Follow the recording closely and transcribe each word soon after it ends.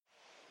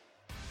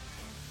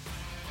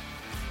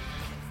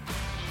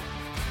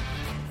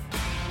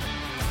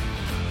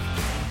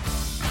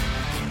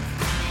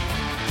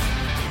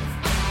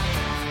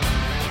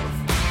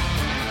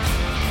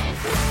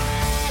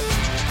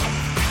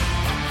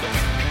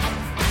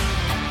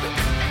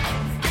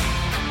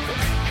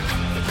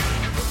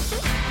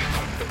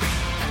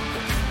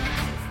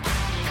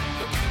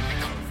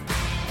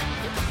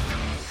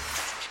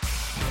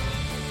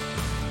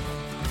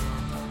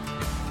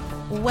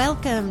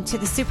Welcome to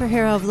the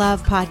Superhero of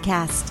Love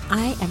podcast.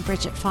 I am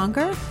Bridget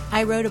Fonger.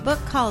 I wrote a book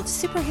called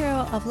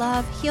Superhero of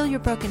Love, Heal Your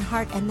Broken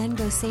Heart, and Then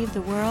Go Save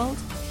the World.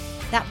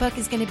 That book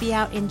is going to be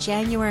out in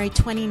January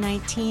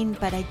 2019,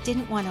 but I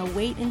didn't want to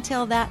wait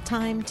until that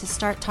time to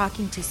start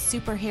talking to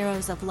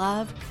superheroes of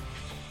love.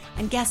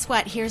 And guess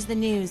what? Here's the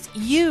news.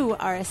 You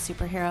are a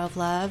superhero of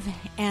love.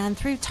 And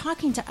through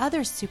talking to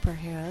other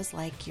superheroes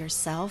like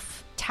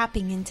yourself,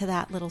 tapping into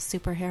that little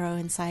superhero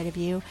inside of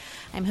you,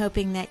 I'm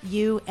hoping that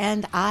you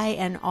and I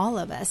and all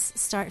of us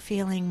start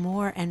feeling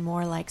more and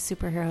more like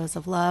superheroes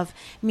of love,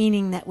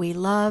 meaning that we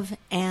love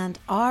and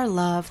are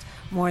loved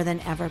more than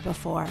ever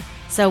before.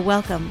 So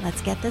welcome.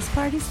 Let's get this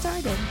party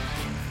started.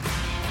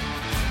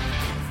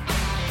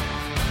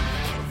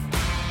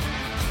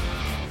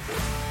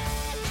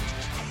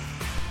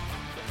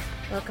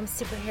 Welcome,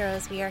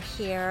 superheroes. We are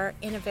here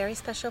in a very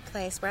special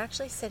place. We're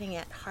actually sitting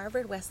at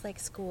Harvard Westlake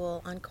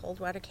School on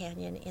Coldwater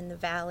Canyon in the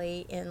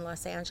Valley in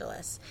Los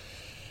Angeles.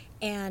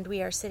 And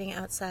we are sitting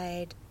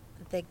outside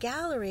the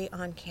gallery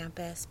on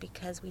campus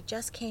because we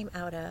just came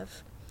out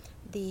of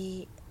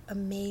the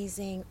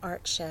amazing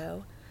art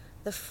show,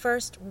 the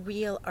first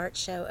real art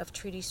show of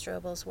Trudy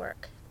Strobel's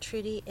work.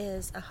 Trudy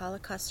is a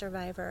Holocaust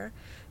survivor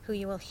who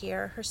you will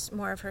hear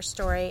more of her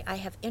story. I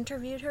have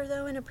interviewed her,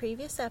 though, in a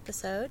previous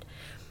episode.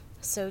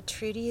 So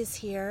Trudy is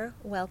here.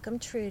 Welcome,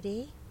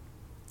 Trudy.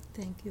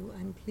 Thank you.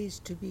 I'm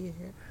pleased to be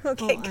here.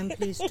 Okay, I'm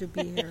pleased to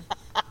be here.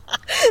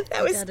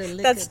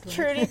 That's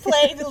Trudy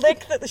playing.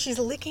 She's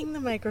licking the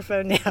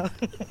microphone now.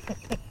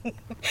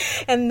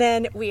 And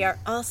then we are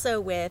also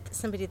with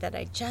somebody that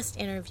I just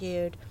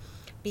interviewed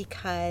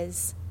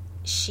because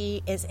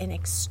she is an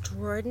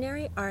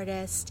extraordinary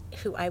artist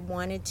who I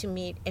wanted to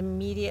meet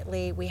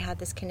immediately. We had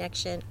this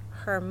connection.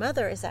 Her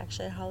mother is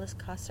actually a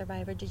Holocaust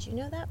survivor. Did you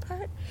know that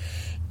part?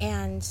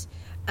 And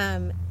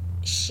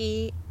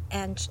she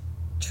and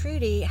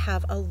Trudy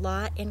have a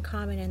lot in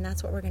common, and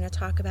that's what we're going to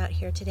talk about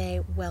here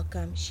today.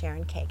 Welcome,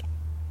 Sharon Kagan.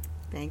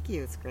 Thank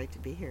you. It's great to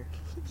be here.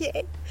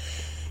 Yay.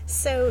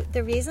 So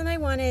the reason I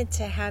wanted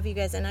to have you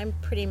guys, and I'm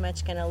pretty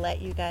much going to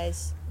let you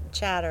guys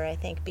chatter, I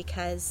think,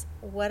 because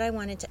what I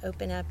wanted to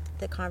open up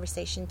the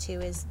conversation to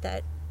is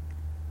that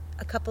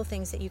a couple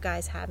things that you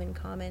guys have in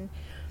common.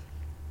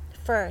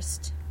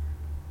 First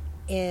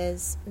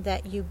is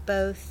that you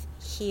both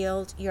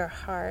healed your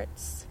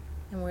hearts,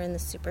 and we're in the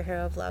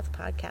Superhero of Love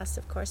podcast,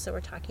 of course, so we're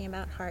talking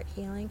about heart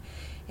healing,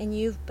 and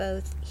you've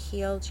both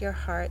healed your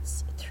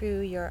hearts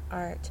through your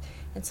art.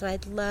 And so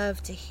I'd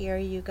love to hear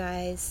you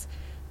guys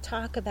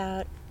talk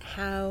about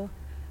how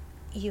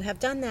you have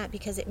done that,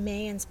 because it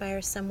may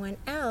inspire someone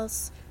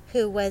else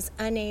who was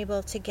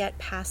unable to get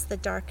past the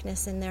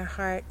darkness in their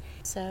heart.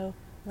 So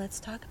let's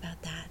talk about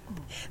that.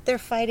 They're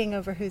fighting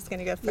over who's going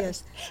to go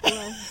first.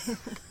 Yes. Well,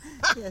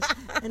 yes.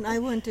 And I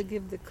want to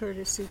give the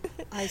courtesy.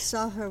 I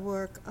saw her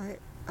work.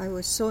 I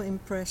was so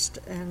impressed,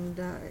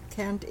 and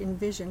can't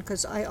envision,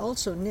 because I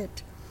also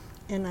knit,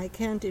 and I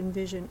can't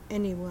envision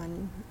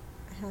anyone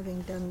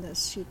having done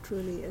this. She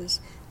truly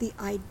is. The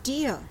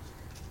idea,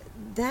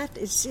 that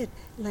is it.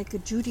 Like a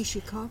Judy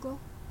Chicago.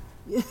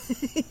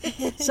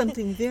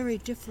 Something very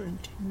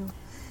different,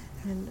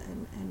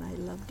 And I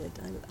loved it.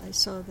 I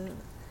saw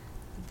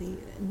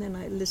and then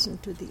I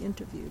listened to the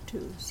interview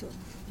too. So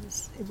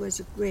it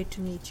was great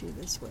to meet you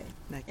this way.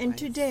 Likewise. And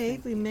today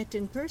we met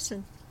in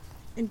person.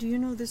 And do you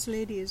know, this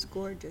lady is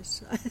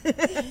gorgeous.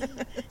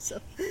 So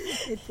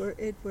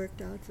it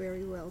worked out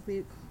very well.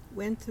 We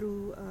went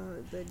through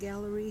the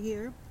gallery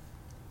here,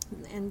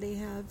 and they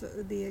have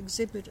the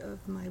exhibit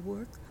of my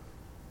work,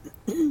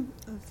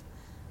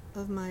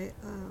 of my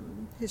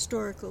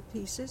historical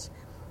pieces.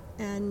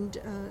 And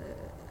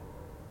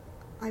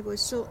I was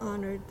so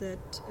honored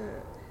that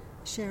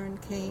Sharon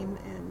came,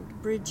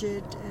 and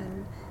Bridget,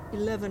 and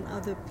 11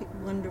 other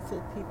wonderful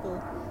people,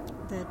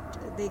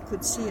 that they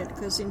could see it,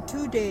 because in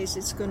 2 days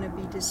it's going to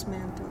be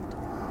dismantled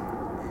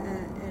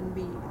and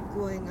be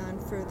going on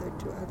further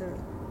to other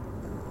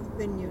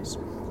venues.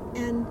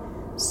 And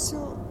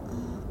so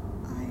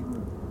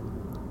I'm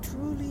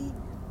truly,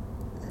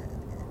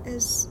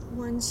 as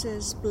one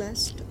says,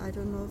 blessed. I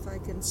don't know if I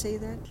can say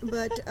that,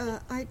 but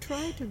I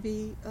try to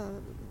be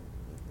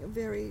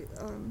very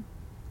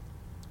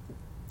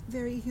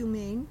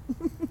humane.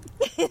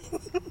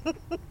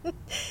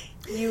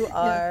 You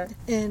are.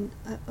 Yeah. And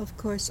of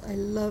course, I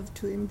love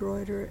to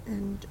embroider,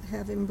 and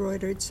have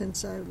embroidered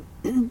since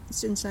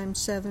I'm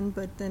 7.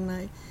 But then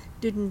I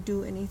didn't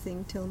do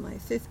anything till my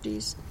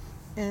 50s,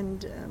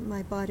 and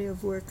my body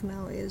of work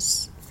now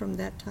is from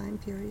that time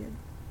period.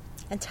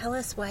 And tell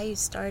us why you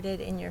started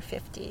in your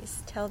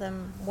 50s. Tell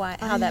them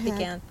how that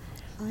began.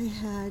 I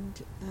had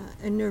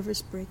a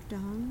nervous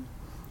breakdown,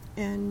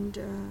 and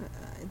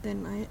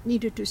then I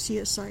needed to see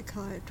a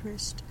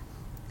psychiatrist,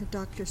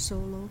 Dr.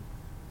 Solo,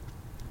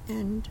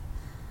 and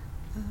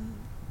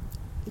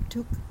it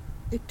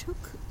took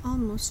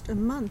almost a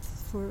month.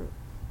 For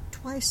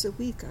twice a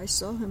week I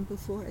saw him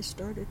before I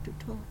started to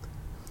talk.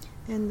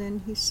 And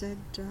then he said,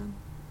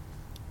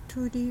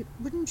 Trudy,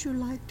 wouldn't you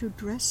like to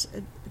dress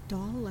a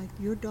doll like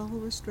your doll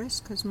was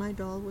dressed? Because my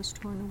doll was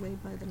torn away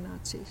by the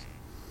Nazis.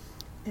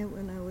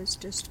 when I was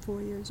just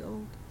 4 years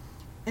old.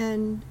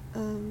 And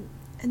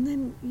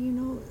then,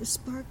 a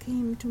spark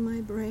came to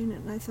my brain,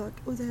 and I thought,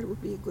 oh, that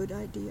would be a good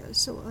idea.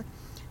 So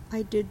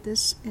I did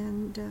this,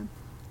 and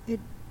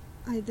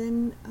I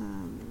then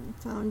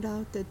found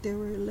out that there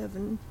were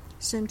 11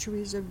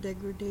 centuries of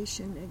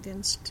degradation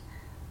against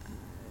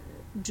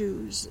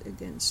Jews,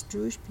 against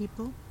Jewish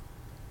people,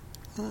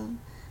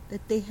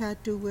 that they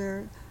had to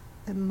wear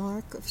a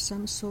mark of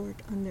some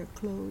sort on their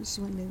clothes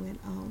when they went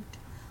out,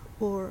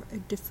 or a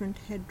different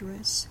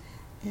headdress.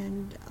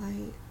 And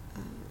I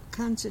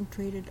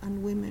concentrated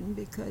on women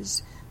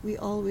because we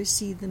always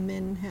see the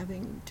men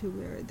having to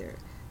wear their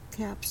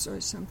caps or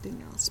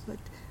something else. But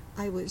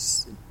I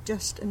was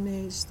just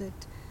amazed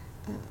that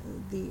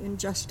the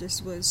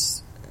injustice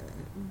was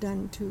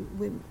done to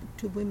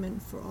women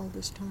for all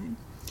this time.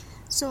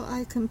 So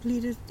I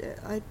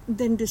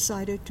then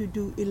decided to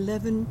do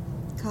 11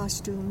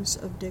 costumes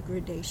of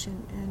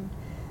degradation, and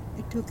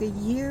it took a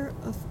year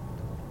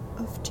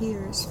of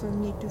tears for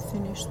me to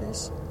finish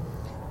this.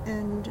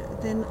 And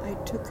then I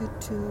took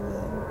it to,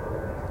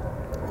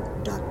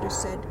 the doctor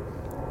said,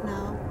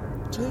 now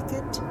take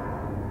it,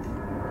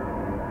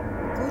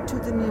 go to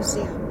the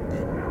museum,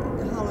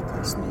 the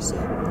Holocaust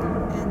Museum,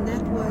 and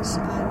that was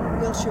on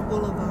Wilshire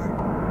Boulevard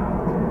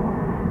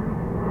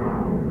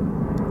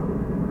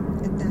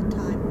at that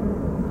time.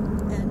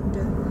 And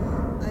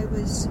I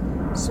was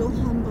so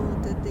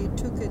humbled that they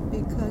took it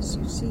because,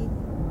 you see,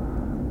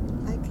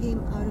 I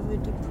came out of a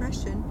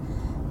depression,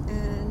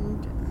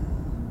 and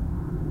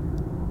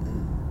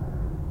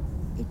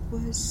it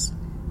was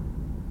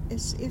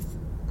as if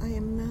I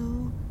am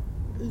now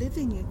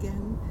living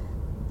again,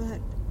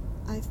 but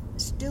I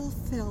still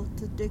felt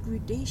the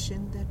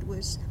degradation that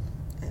was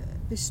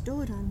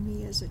bestowed on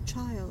me as a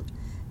child.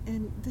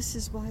 And this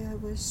is why I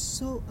was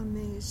so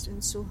amazed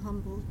and so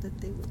humbled that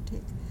they would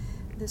take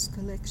this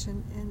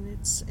collection. And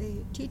it's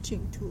a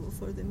teaching tool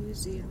for the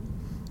museum.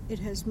 It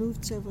has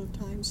moved several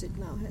times. It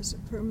now has a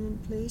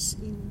permanent place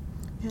in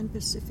Pan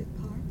Pacific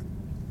Park,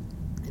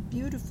 a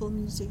beautiful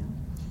museum.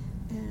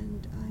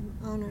 And I'm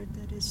honored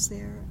that it's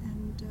there,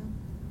 and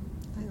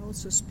I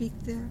also speak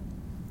there.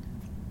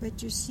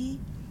 But you see,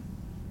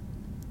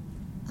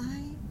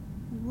 I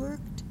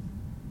worked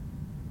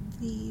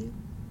the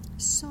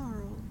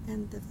sorrow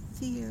and the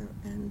fear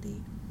and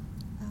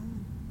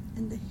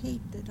the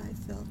hate that I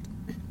felt.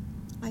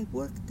 I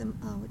worked them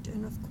out,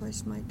 and of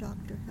course my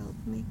doctor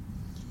helped me.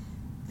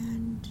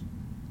 And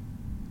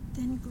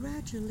then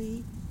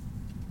gradually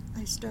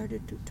I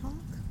started to talk.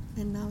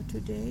 And now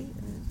today,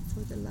 for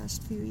the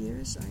last few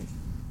years,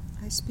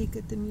 I speak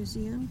at the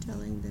museum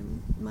telling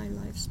them my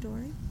life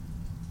story.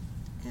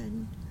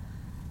 And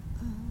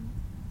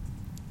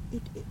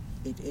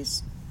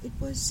it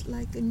was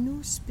like a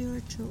new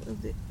spiritual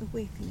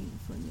awakening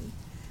for me.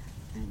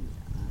 And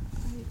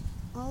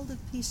all the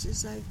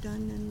pieces I've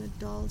done and the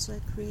dolls I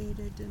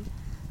created and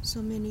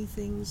so many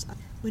things,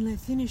 when I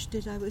finished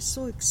it, I was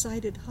so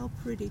excited, how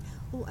pretty.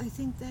 Oh, I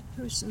think that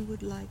person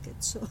would like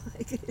it, so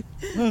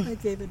I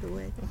gave it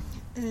away.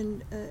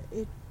 And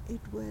it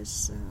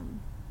was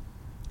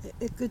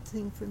a good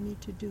thing for me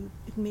to do.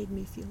 It made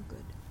me feel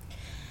good.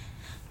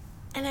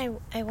 And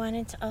I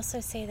wanted to also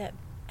say that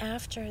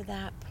after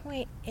that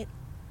point,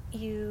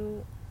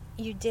 you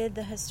did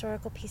the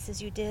historical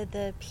pieces, you did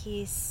the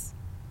piece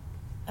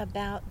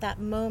about that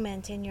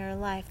moment in your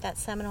life, that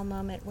seminal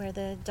moment where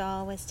the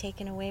doll was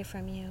taken away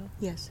from you.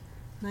 Yes,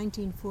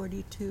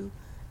 1942,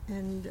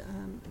 and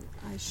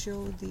I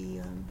show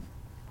the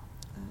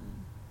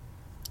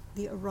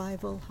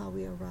arrival, how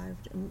we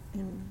arrived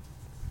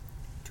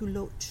to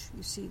Loch.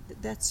 You see,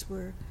 that's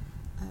where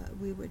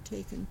we were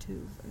taken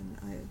to, and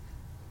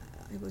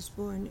I was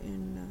born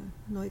in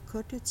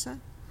Neukotitsa,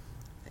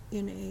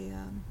 in a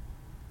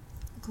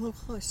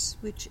kolkhoz,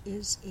 which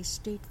is a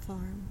state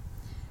farm.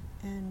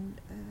 And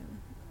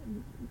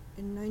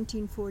in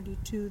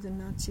 1942, the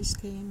Nazis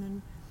came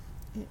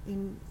and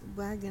in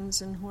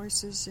wagons and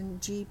horses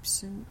and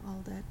jeeps and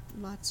all that,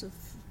 lots of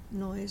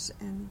noise,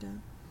 and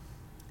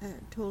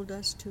told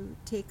us to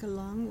take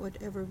along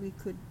whatever we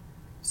could,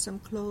 some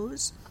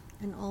clothes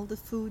and all the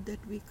food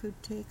that we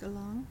could take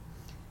along.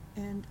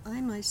 And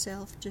I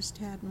myself just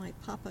had my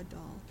Papa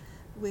doll,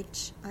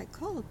 which I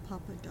call a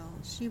Papa doll.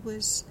 She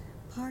was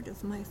part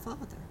of my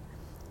father,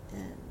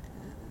 and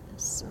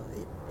so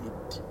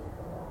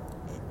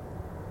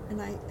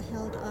and I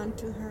held on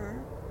to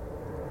her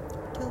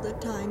till the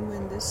time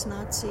when this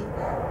Nazi,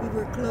 we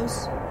were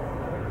close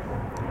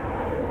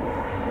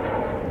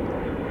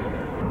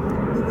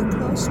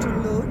to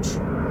Loch,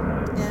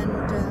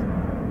 and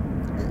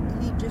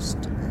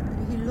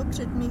he looked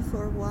at me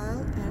for a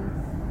while,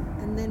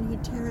 and then he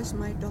tears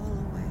my doll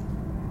away.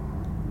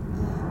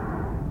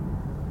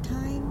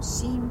 Time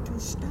seemed to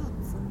stop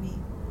for me.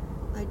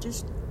 I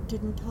just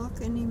didn't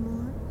talk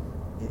anymore.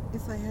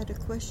 If I had a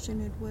question,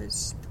 it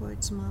was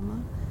towards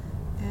Mama.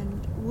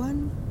 And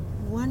one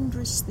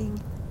wondrous thing,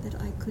 that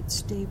I could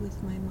stay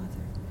with my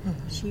mother.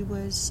 Mm-hmm. She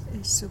was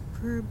a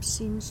superb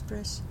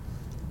seamstress,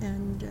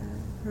 and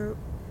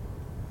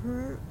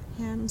her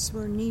hands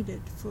were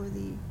needed for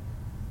the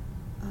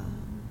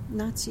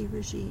Nazi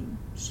regime.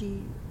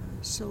 She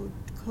sewed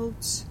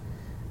coats,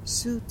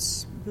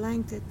 suits,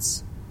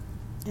 blankets,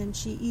 and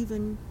she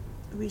even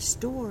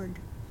restored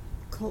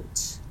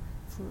coats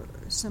for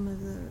some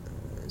of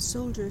the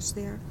soldiers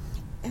there.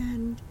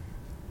 And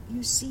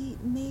you see,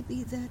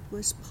 maybe that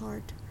was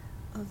part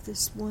of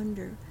this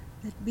wonder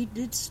that we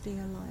did stay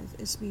alive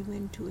as we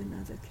went to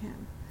another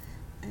camp.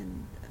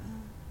 And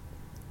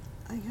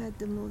I had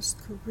the most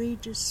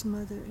courageous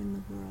mother in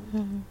the world.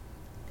 Mm-hmm.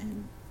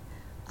 And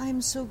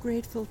I'm so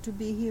grateful to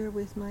be here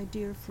with my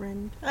dear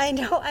friend. I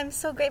know. I'm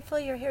so grateful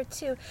you're here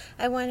too.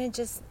 I want to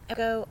just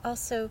go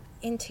also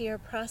into your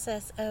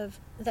process of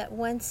that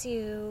once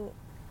you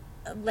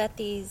let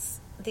these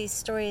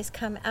stories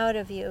come out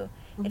of you,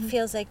 it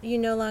feels like you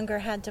no longer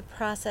had to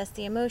process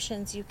the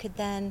emotions. You could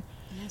then,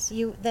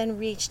 you then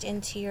reached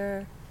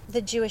into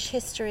the Jewish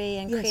history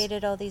and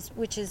created all these,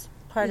 which is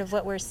part of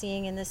what we're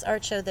seeing in this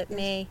art show that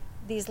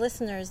these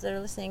listeners that are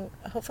listening,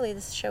 hopefully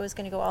this show is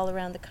going to go all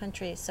around the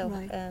country. So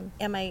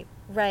am I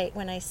right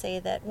when I say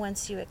that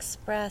once you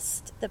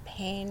expressed the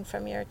pain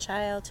from your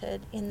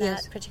childhood in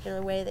that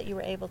particular way that you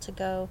were able to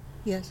go?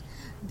 Yes.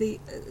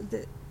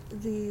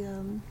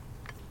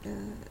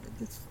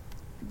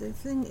 The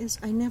thing is,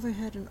 I never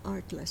had an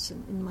art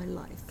lesson in my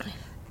life.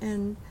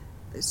 And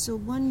so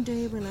one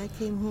day when I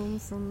came home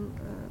from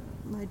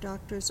my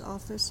doctor's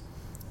office,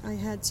 I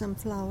had some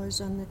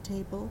flowers on the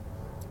table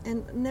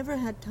and never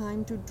had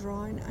time to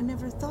draw, and I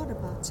never thought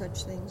about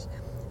such things.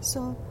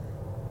 So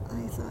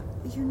I thought,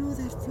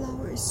 that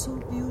flower is so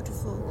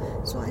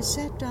beautiful. So I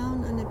sat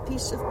down on a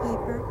piece of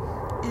paper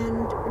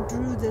and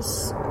drew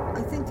this,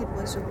 I think it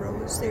was a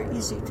rose. They're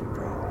easy to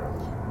draw.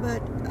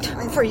 But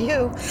for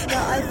you.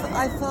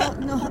 I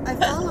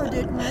followed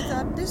it, and I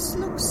thought, this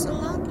looks a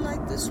lot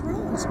like this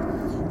rose.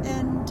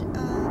 And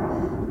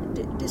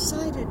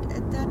decided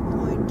at that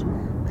point,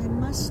 I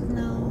must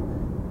now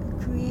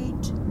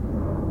create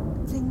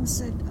things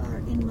that are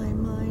in my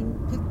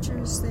mind,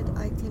 pictures that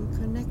I can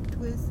connect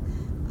with,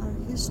 our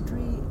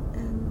history,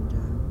 and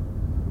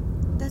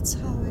that's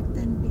how it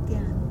then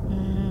began.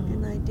 Mm-hmm.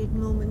 And I did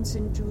Moments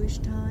in Jewish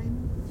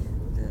Time,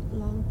 the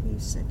long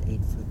piece, that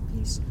 8-foot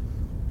piece,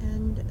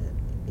 and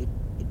it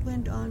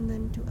went on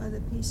then to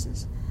other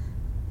pieces.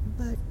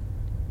 But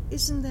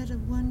isn't that a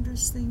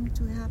wondrous thing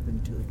to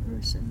happen to a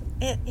person?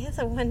 It is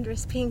a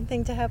wondrous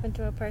thing to happen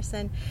to a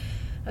person.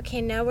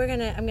 Okay, now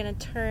I'm gonna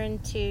turn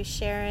to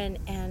Sharon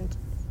and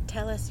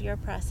tell us your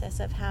process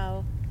of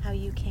how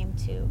you came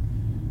to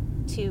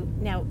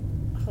now.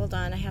 Hold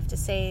on, I have to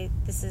say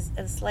this is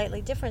a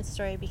slightly different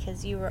story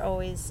because you were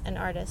always an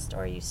artist,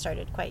 or you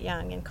started quite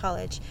young in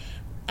college.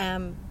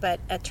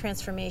 But a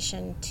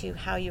transformation to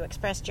how you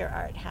expressed your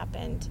art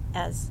happened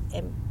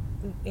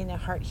in a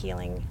heart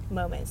healing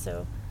moment.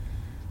 So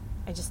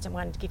I just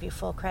wanted to give you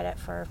full credit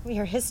for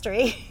your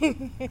history.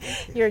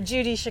 Your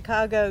Judy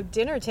Chicago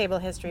dinner table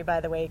history, by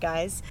the way,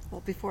 guys.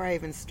 Well, before I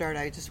even start,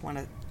 I just want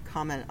to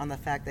comment on the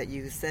fact that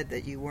you said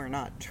that you were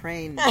not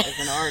trained as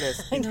an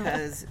artist,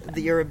 because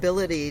your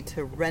ability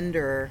to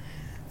render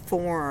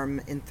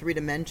form in 3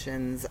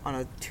 dimensions on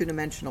a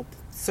 2-dimensional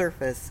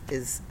surface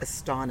is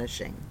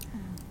astonishing.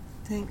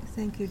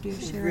 Thank you, dear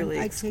Sharon. Really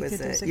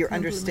exquisite. Your compliment.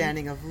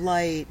 Understanding of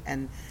light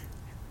and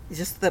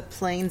just the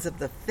planes of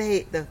the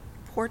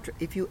portrait.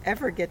 If you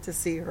ever get to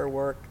see her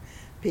work,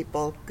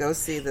 people, go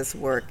see this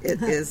work.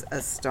 It is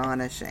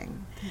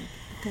astonishing.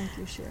 Thank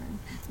you, Sharon.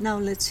 Now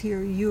let's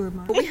hear your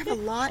mark. We have a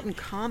lot in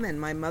common.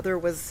 My mother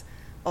was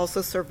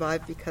also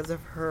survived because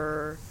of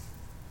her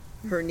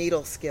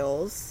needle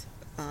skills.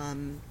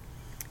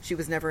 She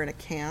was never in a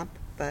camp,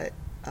 but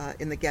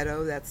in the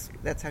ghetto,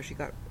 that's how she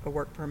got a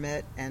work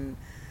permit and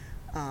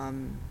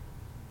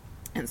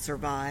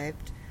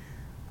survived.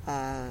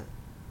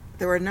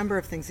 There were a number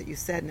of things that you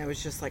said, and I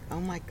was just like, oh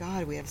my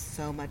God, we have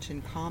so much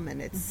in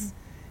common. It's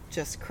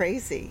just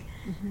crazy.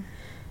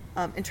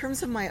 Mm-hmm. In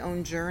terms of my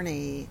own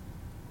journey,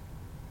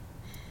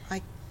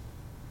 I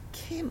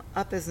came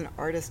up as an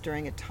artist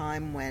during a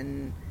time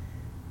when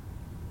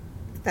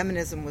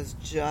feminism was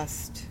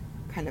just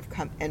kind of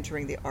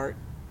entering the art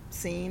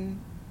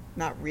scene.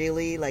 Not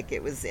really, like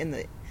it was in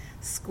the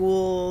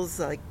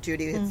schools, like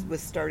Judy was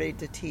starting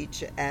to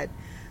teach at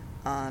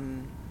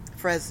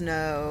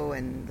Fresno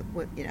and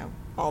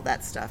all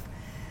that stuff.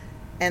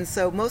 And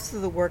so most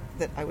of the work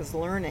that I was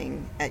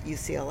learning at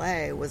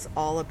UCLA was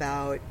all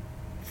about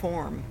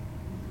form.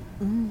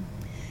 Mm.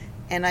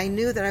 And I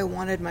knew that I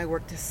wanted my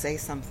work to say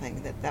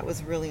something, that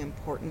was really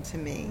important to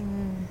me.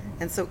 Mm.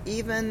 And so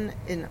even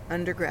in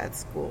undergrad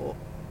school,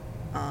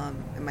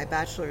 in my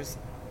bachelor's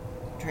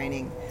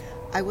training,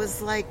 I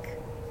was like,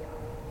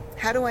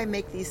 how do I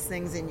make these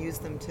things and use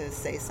them to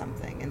say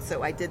something? And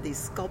so I did these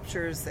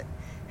sculptures that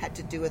had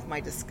to do with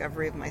my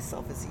discovery of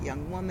myself as a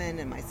young woman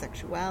and my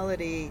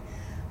sexuality.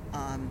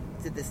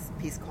 Did this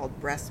piece called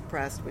Breast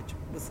Pressed, which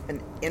was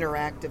an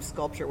interactive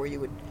sculpture where you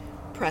would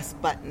press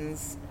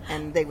buttons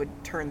and they would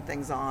turn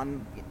things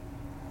on.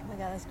 Oh my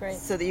God, that's great.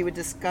 So that you would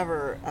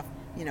discover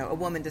a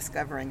woman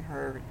discovering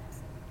her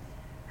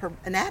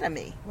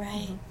anatomy.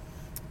 Right.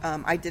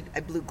 I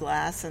blew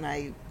glass and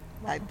I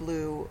I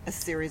blew a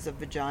series of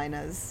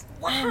vaginas.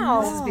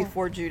 Wow. This is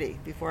before Judy,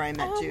 before I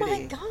met Judy. Oh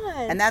my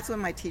God. And that's when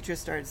my teacher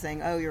started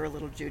saying, "Oh, you're a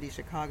little Judy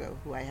Chicago,"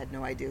 who I had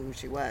no idea who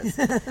she was.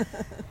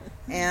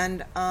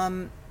 And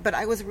but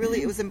I was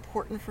really, it was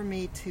important for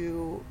me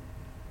to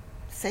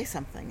say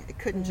something. It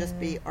couldn't just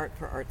be art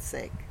for art's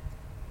sake.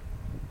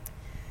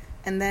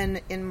 And then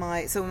in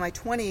my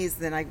 20s,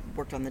 then I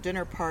worked on the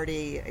dinner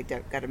party. I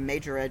got a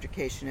major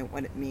education in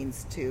what it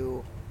means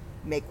to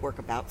make work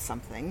about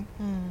something.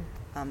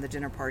 The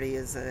dinner party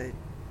is a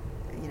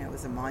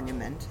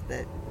monument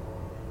that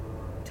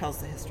tells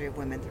the history of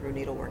women through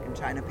needlework and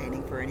china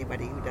painting for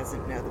anybody who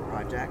doesn't know the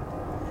project.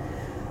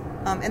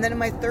 And then in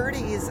my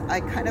 30s, I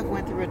kind of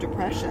went through a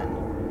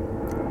depression.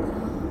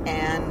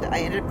 And I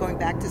ended up going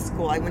back to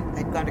school. I'd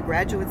gone to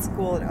graduate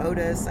school at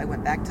Otis. I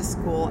went back to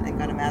school and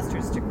got a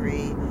master's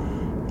degree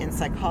in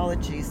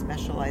psychology,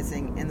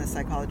 specializing in the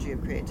psychology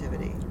of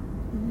creativity.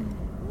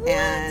 What?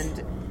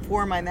 And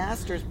for my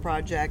master's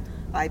project,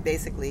 I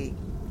basically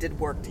did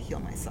work to heal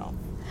myself.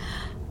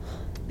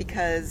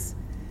 Because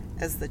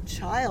as the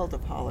child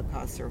of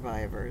Holocaust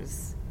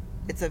survivors,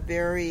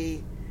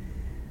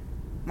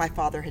 my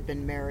father had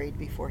been married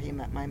before he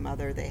met my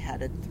mother. They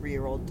had a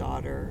 3-year-old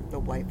daughter. The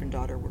wife and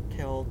daughter were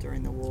killed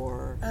during the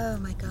war. Oh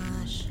my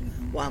gosh.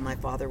 While my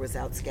father was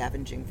out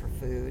scavenging for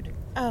food.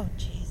 Oh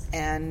jeez.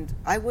 And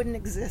I wouldn't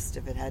exist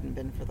if it hadn't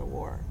been for the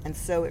war. And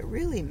so it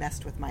really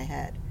messed with my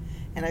head.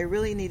 And I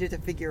really needed to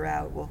figure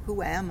out, well,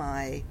 who am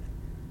I?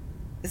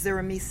 Is there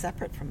a me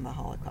separate from the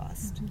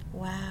Holocaust?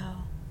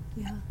 Wow.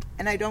 Yeah.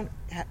 And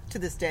to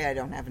this day, I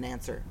don't have an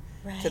answer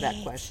to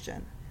that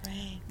question.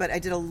 Right. But I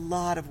did a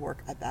lot of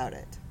work about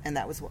it, and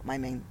that was what my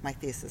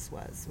thesis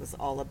was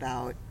all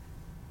about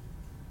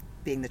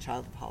being the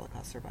child of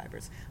Holocaust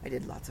survivors. I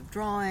did lots of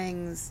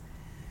drawings,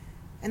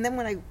 and then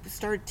when I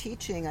started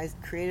teaching, I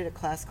created a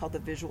class called the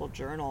Visual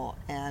Journal,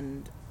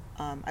 and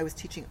I was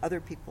teaching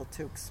other people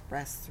to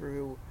express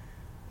through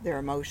their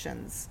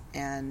emotions,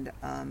 and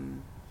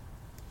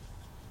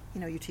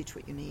you teach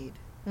what you need.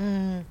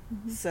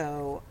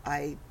 So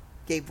I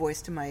gave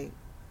voice to my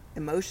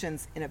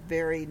emotions in a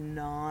very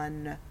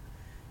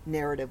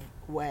non-narrative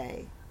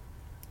way,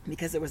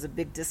 because there was a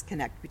big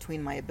disconnect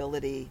between my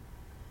ability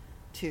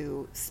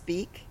to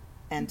speak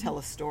and tell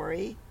a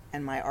story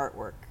and my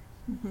artwork.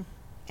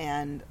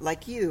 And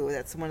like you,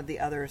 that's one of the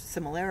other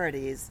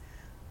similarities.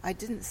 I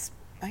didn't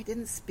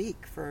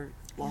speak for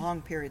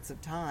long periods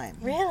of time.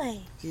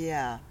 Really?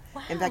 Yeah.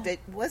 Wow. In fact,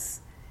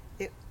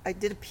 I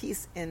did a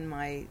piece in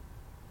my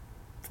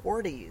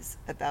 40s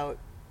about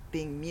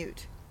being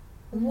mute.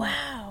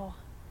 Wow.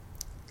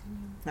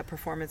 A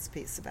performance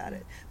piece about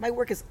it. My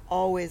work has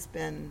always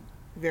been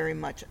very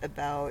much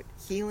about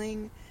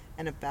healing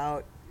and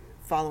about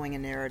following a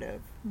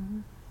narrative.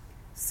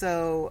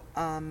 So,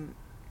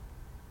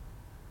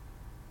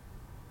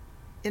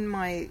 in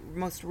my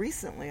most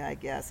recently, I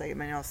guess,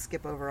 I'll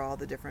skip over all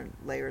the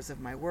different layers of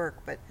my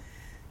work, but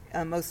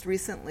most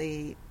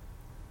recently,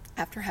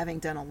 after having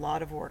done a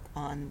lot of work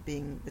on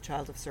being the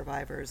child of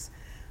survivors,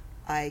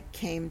 I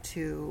came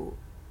to,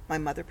 my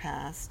mother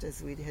passed,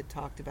 as we had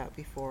talked about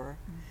before,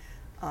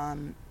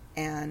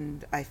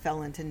 and I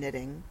fell into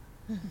knitting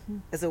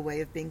as a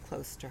way of being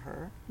close to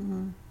her.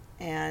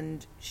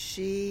 And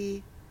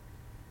she,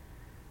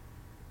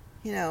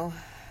 the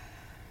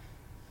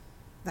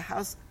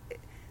house,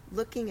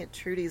 looking at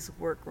Trudy's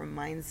work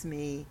reminds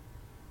me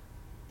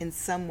in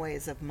some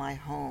ways of my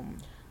home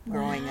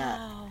growing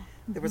up.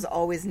 There was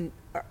always,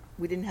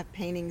 we didn't have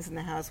paintings in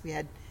the house, we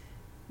had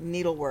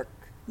needlework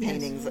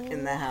paintings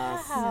in the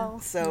house. Wow.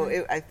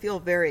 So I feel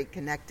very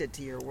connected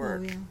to your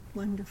work. Oh, yeah.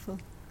 Wonderful.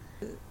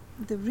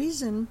 The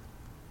reason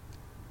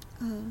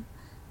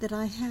that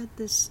I had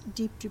this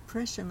deep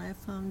depression, I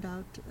found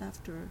out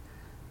after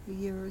a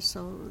year or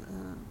so.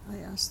 I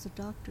asked the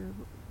doctor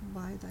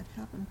why that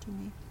happened to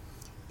me.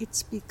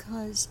 It's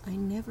because I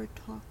never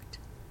talked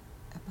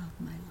about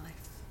my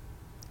life,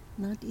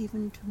 not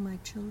even to my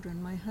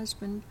children. My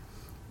husband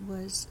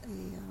was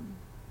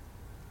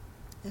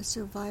a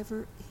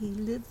survivor. He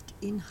lived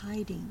in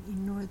hiding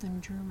in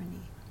northern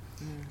Germany.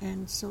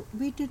 And so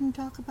we didn't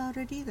talk about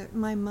it either.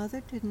 My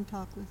mother didn't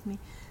talk with me.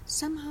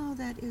 Somehow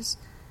that is,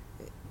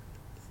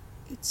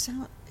 it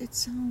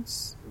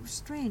sounds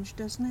strange,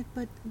 doesn't it?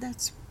 But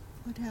that's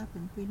what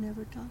happened. We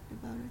never talked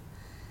about it.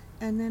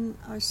 And then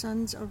our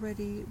sons were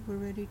ready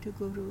to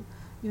go to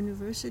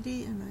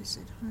university, and I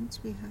said, Hans,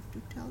 we have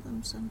to tell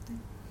them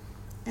something.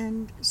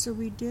 And so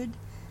we did.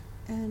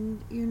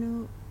 And,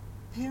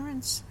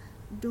 parents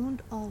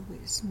don't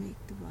always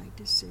make the right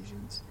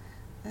decisions.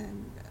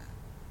 And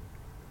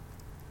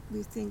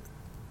we think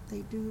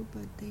they do,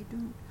 but they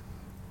don't.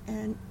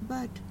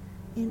 But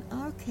in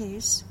our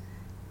case,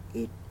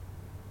 it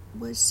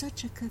was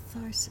such a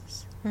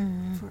catharsis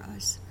for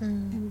us,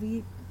 and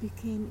we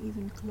became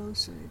even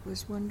closer. It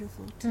was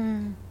wonderful.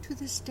 To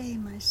this day,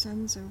 my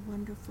sons are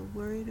wonderful,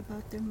 worried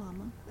about their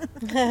mama.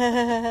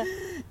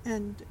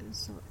 And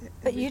so.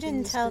 But you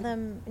didn't tell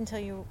them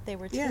until they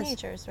were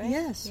teenagers, right?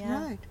 Yes,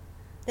 yeah. right.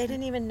 They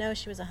didn't even know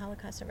she was a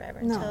Holocaust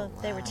survivor No. until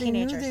they were Wow. They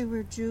knew teenagers. they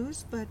were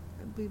Jews, but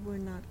we were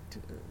not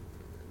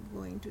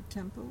going to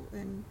temple,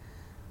 and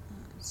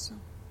so.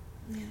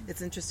 Yeah.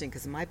 It's interesting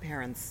because my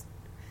parents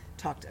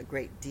talked a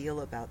great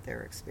deal about their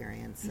He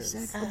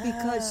experiences. said,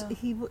 because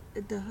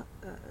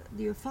Oh.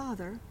 your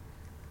father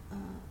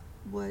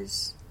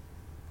was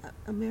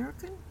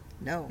American.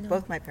 No, No.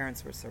 both my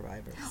parents were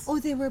survivors. Oh,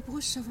 they were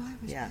both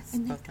survivors. Yes,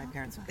 and they both my talked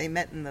parents. about They it.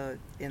 met in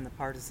the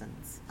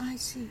partisans, I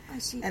see.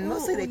 and Oh,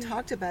 mostly they yeah.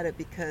 talked about it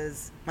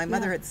because my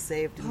mother Yeah. had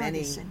saved Partisan.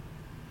 many.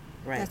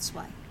 Right. That's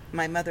why.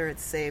 My mother had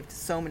saved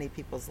so many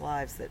people's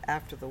lives that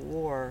after the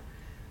war,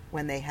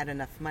 when they had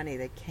enough money,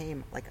 they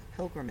came like a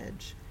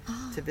pilgrimage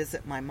Ah. to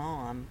visit my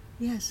mom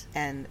Yes.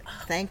 and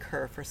thank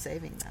her for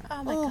saving them.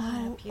 Oh my God,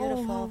 how,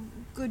 beautiful. how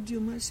good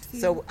you must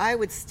feel. So I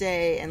would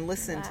stay and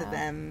listen to Wow.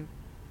 them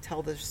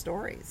tell their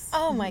stories.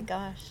 Oh my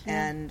gosh.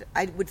 And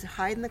I would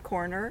hide in the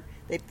corner.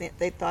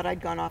 They thought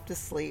I'd gone off to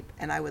sleep,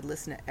 and I would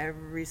listen to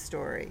every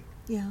story.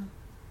 yeah,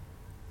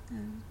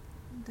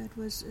 that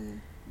was a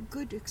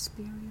good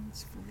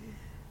experience for you.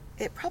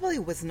 It probably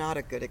was not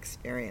a good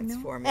experience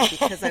No? for me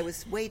because I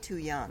was way too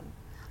young.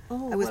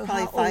 Oh, I was well,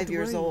 probably how 5 old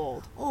years were you?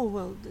 old. Oh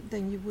well,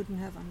 then you wouldn't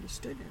have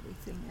understood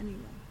everything anyway.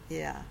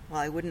 Yeah, well,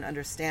 I wouldn't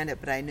understand it,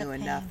 but I knew The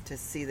enough pain. to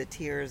see the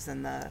tears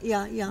and the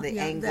Yeah, the that-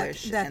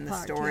 anguish that and the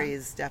part, yeah.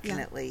 stories Yeah.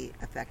 definitely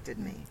affected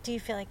me. Do you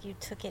feel like you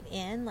took it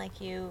in?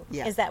 Like you,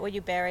 Yeah. is that what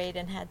you buried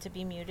and had to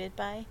be muted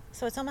by?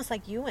 So it's almost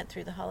like you went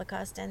through the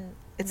Holocaust and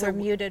It's were a-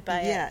 muted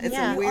by yeah, it. it's a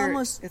yeah. You weird-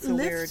 almost it's a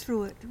lived weird-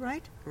 through it,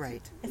 right?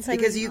 Right. It's like-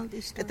 because Hearing all you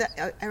these at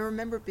that, I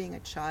remember being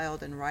a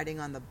child and riding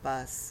on the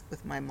bus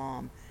with my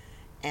mom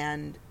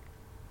and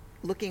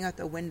looking out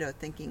the window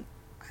thinking,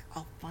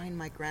 I'll find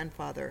my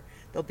grandfather.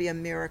 There'll be a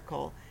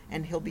miracle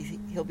and he'll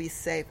be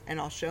safe and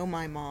I'll show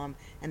my mom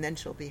and then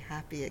she'll be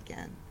happy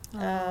again.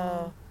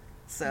 Oh,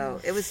 So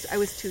I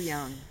was too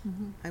young.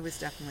 I was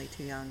definitely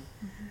too young.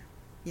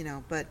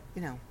 But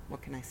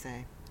what can I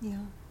say? Yeah.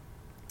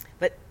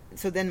 But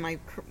so then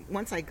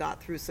once I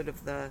got through sort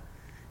of the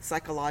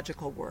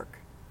psychological work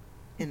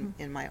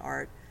in my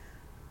art,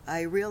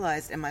 I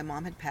realized, and my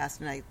mom had passed,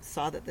 and I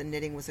saw that the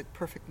knitting was a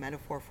perfect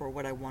metaphor for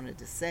what I wanted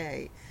to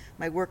say.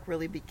 My work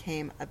really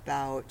became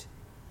about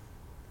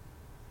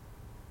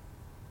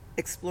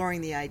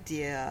exploring the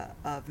idea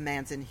of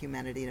man's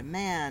inhumanity to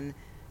man,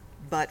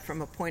 but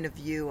from a point of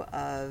view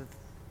of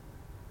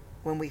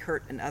when we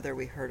hurt another,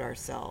 we hurt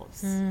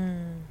ourselves.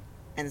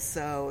 And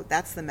so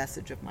that's the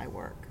message of my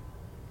work.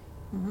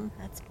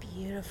 that's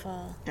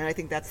beautiful. And I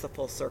think that's the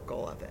full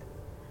circle of it.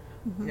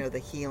 The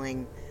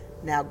healing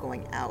now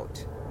going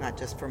out, not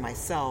just for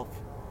myself,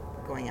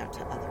 but going out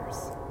to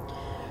others.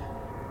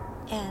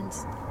 And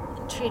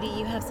Trudy,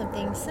 you have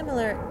something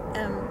similar.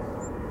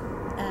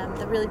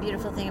 The really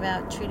beautiful thing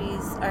about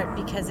Trudy's art,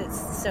 because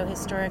it's so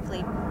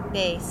historically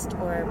based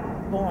or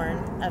born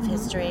of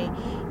history,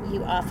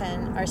 you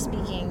often are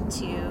speaking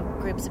to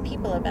groups of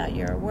people about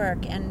your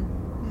work, and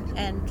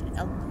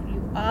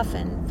you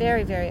often,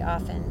 very, very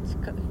often,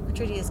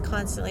 Trudy is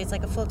constantly, it's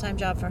like a full-time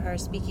job for her,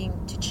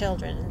 speaking to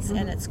children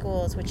and at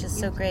schools, which is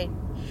so great.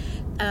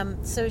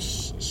 So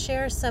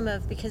share some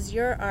of, because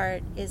your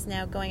art is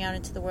now going out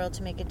into the world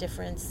to make a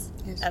difference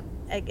Yes.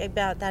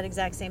 about that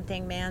exact same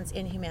thing, man's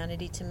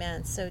inhumanity to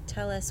man. So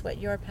tell us what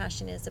your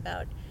passion is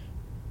about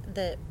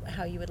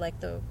how you would like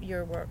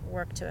your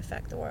work to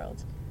affect the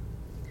world.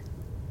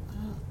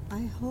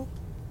 I hope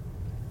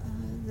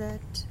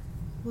that,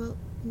 well,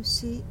 you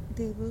see,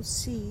 they will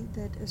see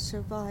that a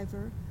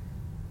survivor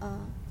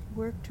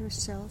worked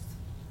herself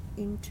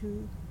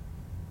into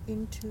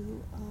a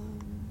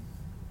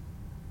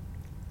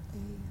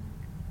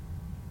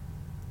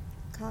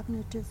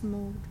cognitive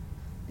mode,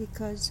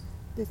 because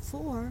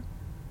before,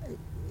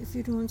 if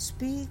you don't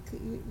speak,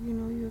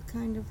 you're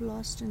kind of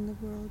lost in the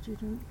world. You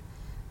don't,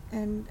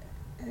 and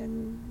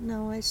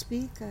now I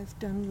speak. I've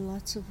done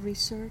lots of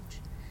research,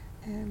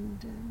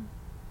 and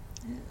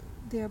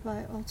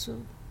thereby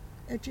also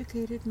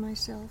educated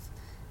myself,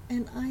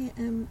 and I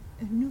am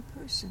a new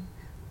person.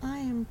 I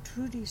am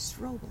Trudy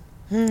Strobel,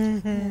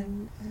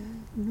 and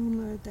no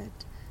more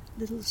that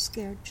little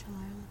scared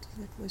child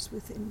that was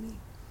within me.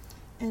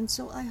 And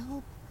so I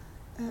hope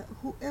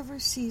whoever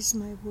sees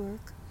my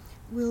work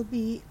will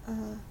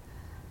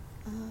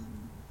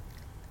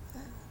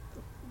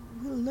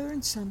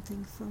learn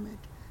something from it,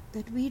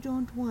 that we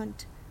don't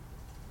want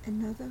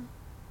another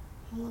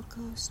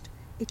Holocaust.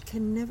 It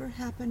can never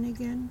happen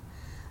again.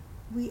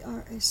 We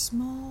are a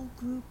small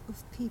group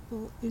of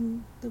people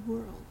in the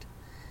world,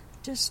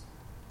 just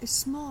a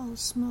small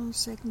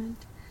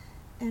segment,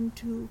 and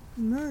to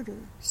murder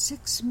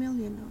 6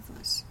 million of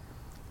us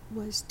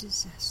was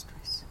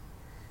disastrous.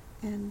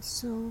 And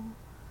so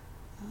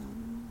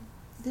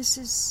this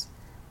is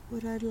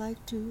what I'd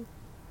like to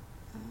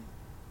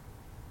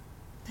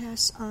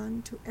pass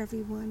on to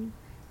everyone,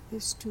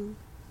 is to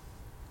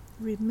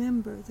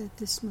remember that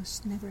this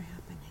must never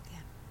happen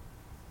again.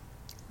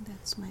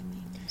 That's my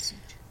main message.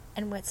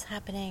 And what's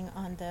happening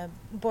on the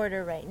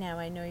border right now,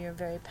 I know you're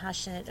very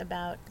passionate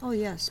about. Oh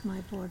yes,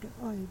 my border,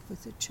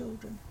 with the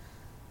children.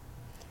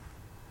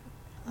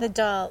 The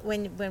doll,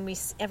 when we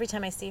every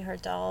time I see her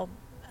doll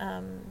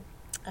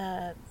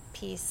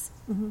piece,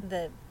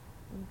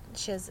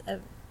 she has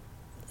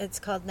it's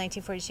called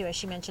 1942, as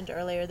she mentioned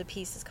earlier. The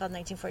piece is called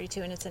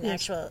 1942, and it's an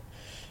actual.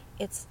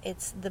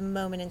 It's the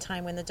moment in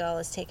time when the doll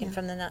is taken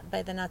from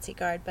by the Nazi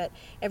guard. But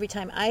every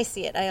time I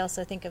see it, I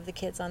also think of the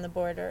kids on the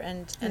border,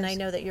 and I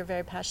know that you're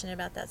very passionate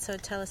about that. So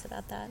tell us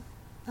about that.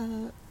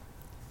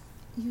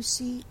 You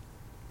see,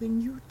 when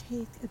you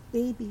take a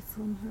baby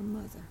from her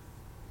mother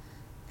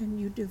and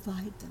you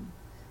divide them,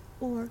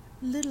 or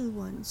little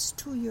ones,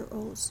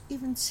 2-year-olds,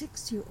 even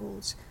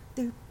 6-year-olds,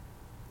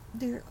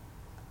 they're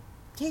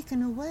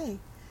taken away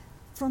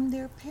from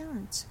their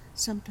parents.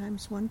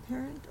 Sometimes one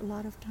parent, a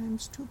lot of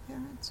times 2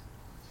 parents.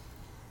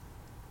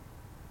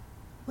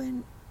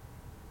 When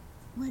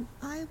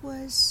I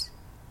was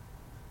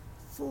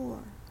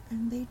 4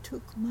 and they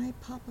took my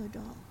Papa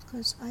doll,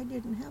 because I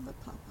didn't have a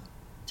Papa,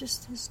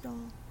 just his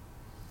doll,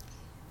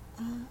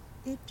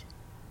 it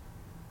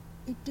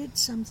did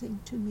something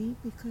to me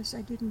because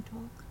I didn't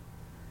talk.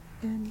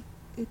 And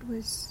it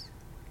was,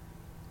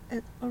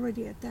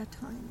 already at that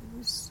time, it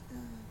was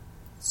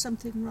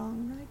something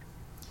wrong, right?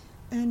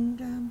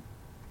 And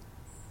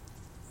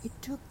it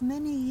took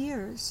many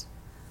years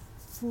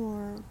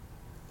for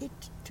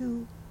it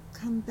to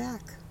come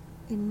back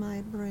in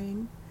my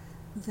brain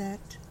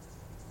that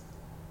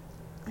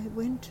I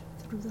went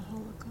through the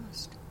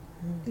Holocaust.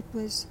 It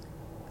was,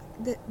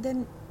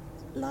 then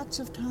lots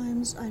of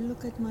times I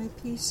look at my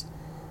piece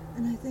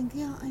and I think,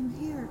 yeah, I'm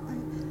here.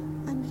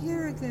 I'm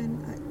here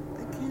again.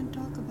 I can't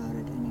talk about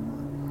it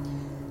anymore.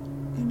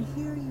 And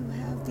here you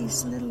have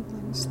these little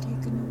ones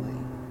taken away.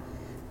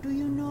 Do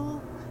you know,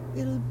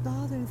 it'll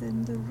bother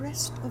them the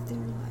rest of their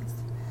life.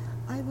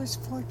 I was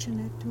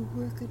fortunate to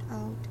work it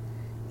out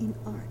in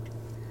art.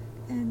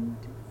 And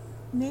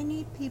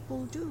many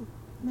people do.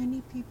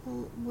 Many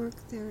people work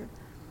their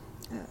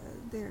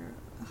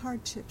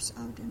hardships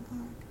out in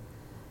art.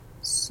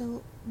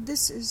 So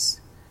this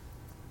is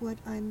what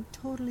I'm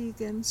totally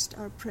against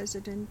our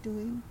president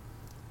doing,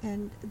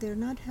 and they're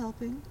not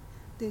helping.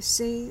 They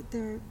say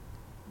there are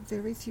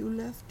very few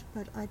left,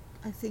 but I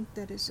think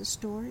that is a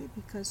story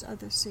because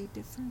others say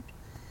different.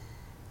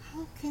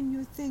 How can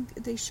you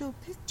think they show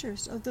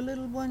pictures of the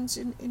little ones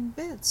in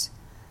beds?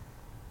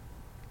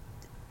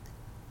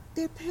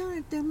 Their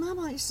parent, their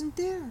mama isn't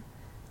there.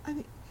 I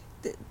mean,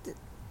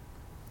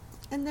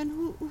 and then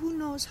who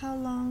knows how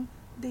long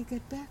they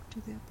get back to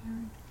their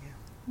parent. Yeah.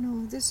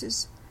 No, this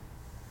is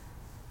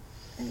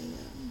a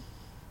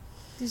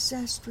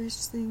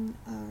disastrous thing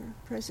our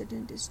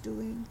president is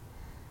doing.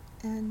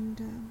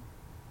 And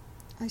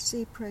I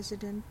say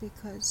president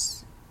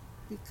because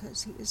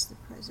he is the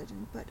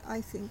president, but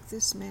I think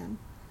this man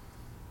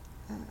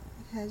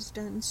has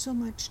done so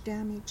much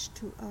damage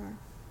to our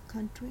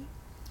country,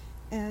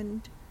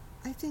 and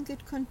I think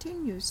it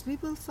continues. We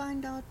will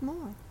find out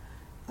more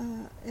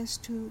as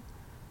to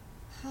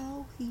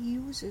how he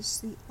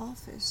uses the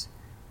office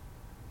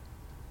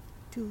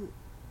to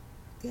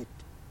get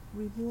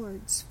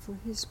rewards for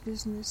his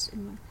business.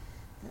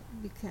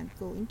 We can't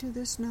go into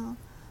this now,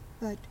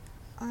 but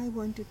I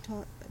want to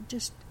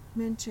just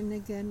mention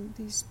again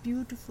these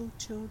beautiful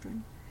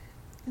children,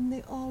 and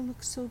they all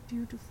look so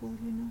beautiful,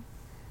 you know,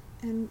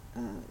 and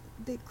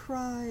they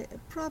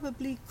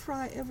probably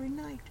cry every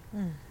night,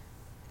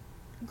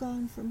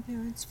 gone from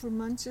parents for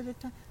months at a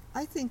time.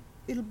 I think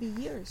it'll be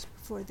years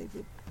before they'll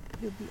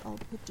be all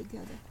put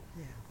together.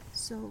 Yeah.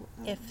 So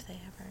if they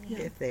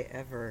ever, if they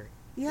ever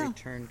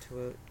return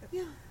to it.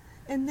 Yeah,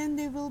 and then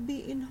they will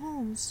be in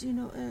homes, you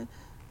know,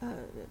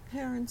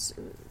 parents,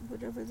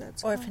 whatever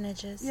that's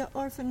orphanages. Called. Yeah,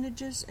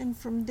 orphanages, and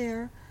from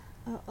there,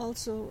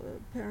 also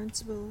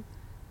parents will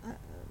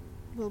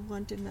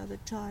want another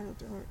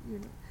child, or you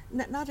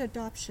know, not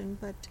adoption,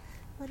 but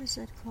what is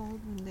that called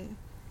when they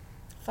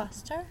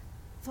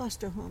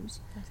foster homes,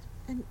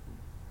 and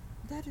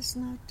that is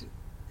not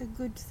a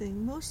good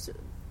thing. Most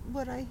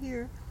what I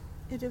hear,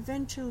 it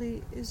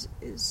eventually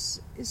is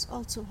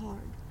also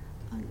hard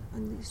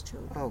on these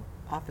children. Oh,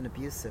 often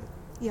abusive.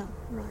 Yeah,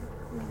 right.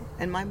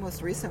 And my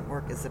most recent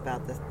work is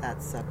about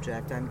that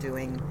subject. I'm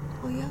doing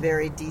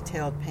very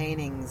detailed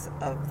paintings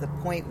of the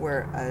point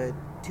where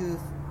 2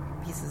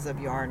 pieces of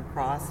yarn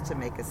cross to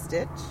make a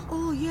stitch.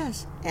 Oh,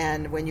 yes.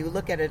 And when you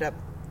look at it up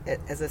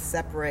as a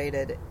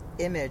separated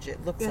image,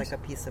 it looks like a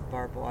piece of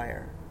barbed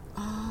wire.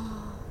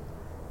 Ah,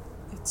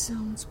 it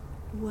sounds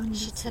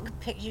wonderful.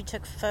 You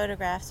took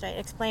photographs, right?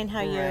 Explain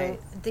how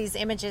these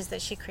images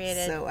that she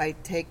created. So I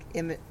take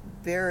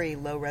very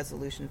low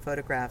resolution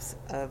photographs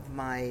of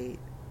my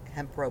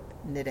hemp rope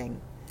knitting,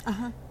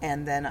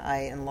 and then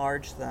I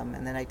enlarge them,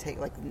 and then I take,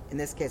 like in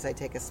this case, I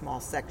take a small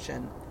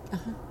section,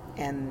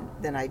 and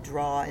then I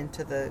draw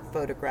into the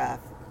photograph,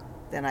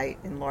 then I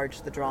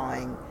enlarge the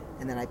drawing,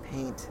 and then I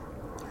paint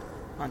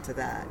onto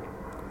that.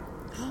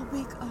 How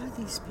big are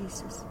these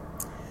pieces?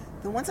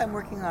 The ones I'm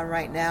working on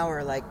right now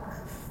are like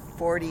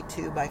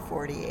 42 by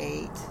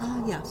 48.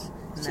 Ah, yes.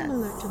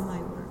 Similar to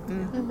my work.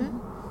 Mm-hmm.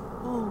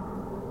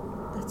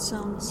 Oh, That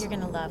sounds... You're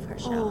going to love her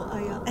show.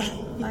 Oh,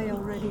 I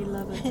already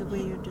love it the way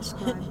you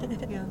described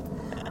it, yeah.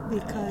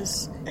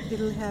 Because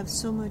it'll have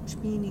so much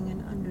meaning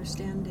and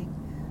understanding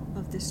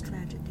of this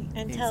tragedy.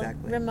 And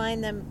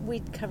remind them, we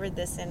covered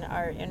this in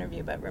our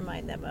interview, but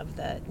remind them of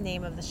the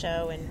name of the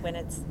show and when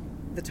it's...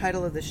 The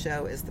title of the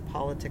show is The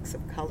Politics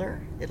of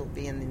Color. It'll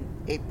be in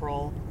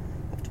April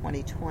of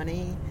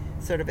 2020,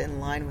 sort of in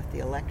line with the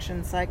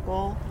election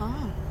cycle.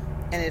 Ah.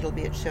 And it'll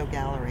be at Show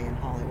Gallery in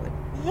Hollywood.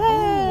 Yay!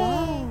 Oh,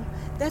 wow.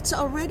 That's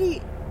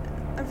already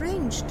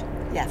arranged.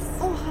 Yes.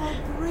 Oh, how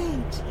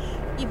great.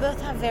 You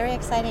both have very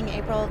exciting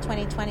April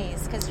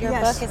 2020s because your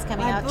Yes, book is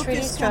coming my out. book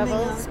Trudy is coming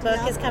Strobel's out, book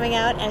yeah. is coming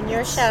out, and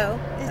your show.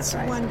 It's That's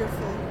right.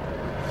 wonderful.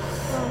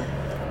 Well,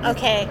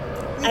 Okay,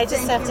 I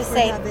just thank have you to for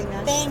say having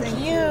us. thank Thank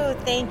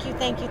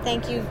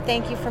you,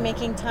 thank you for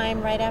making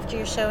time right after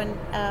your show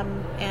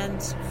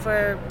and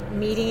for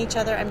meeting each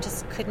other. I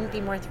just couldn't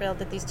be more thrilled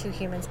that these two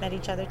humans met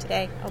each other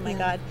today. Oh my Yeah,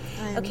 God.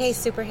 I am Okay,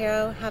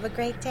 superhero, have a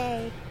great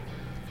day.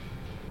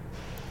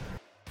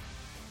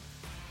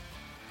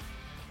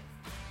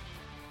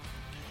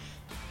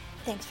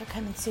 Thanks for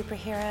coming,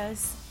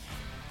 superheroes.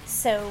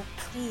 So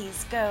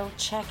please go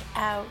check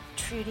out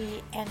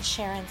Trudy and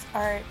Sharon's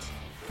art.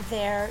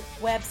 Their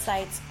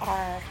websites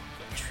are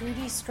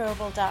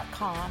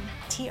trudystrobel.com,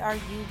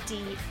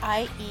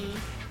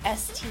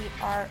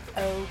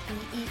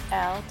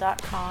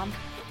 TRUDIESTROBEL.com,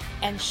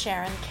 and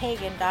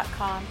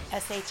SharonKagan.com,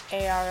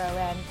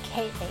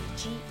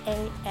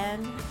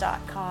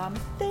 SharonKagan.com.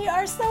 They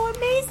are so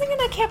amazing,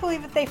 and I can't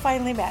believe that they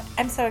finally met.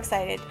 I'm so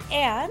excited.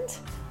 And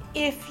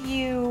if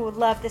you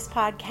love this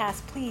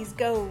podcast, please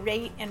go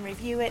rate and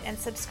review it and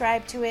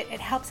subscribe to it. It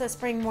helps us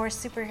bring more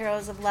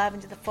superheroes of love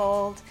into the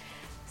fold.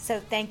 So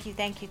thank you,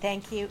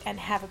 and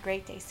have a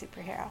great day,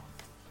 superhero.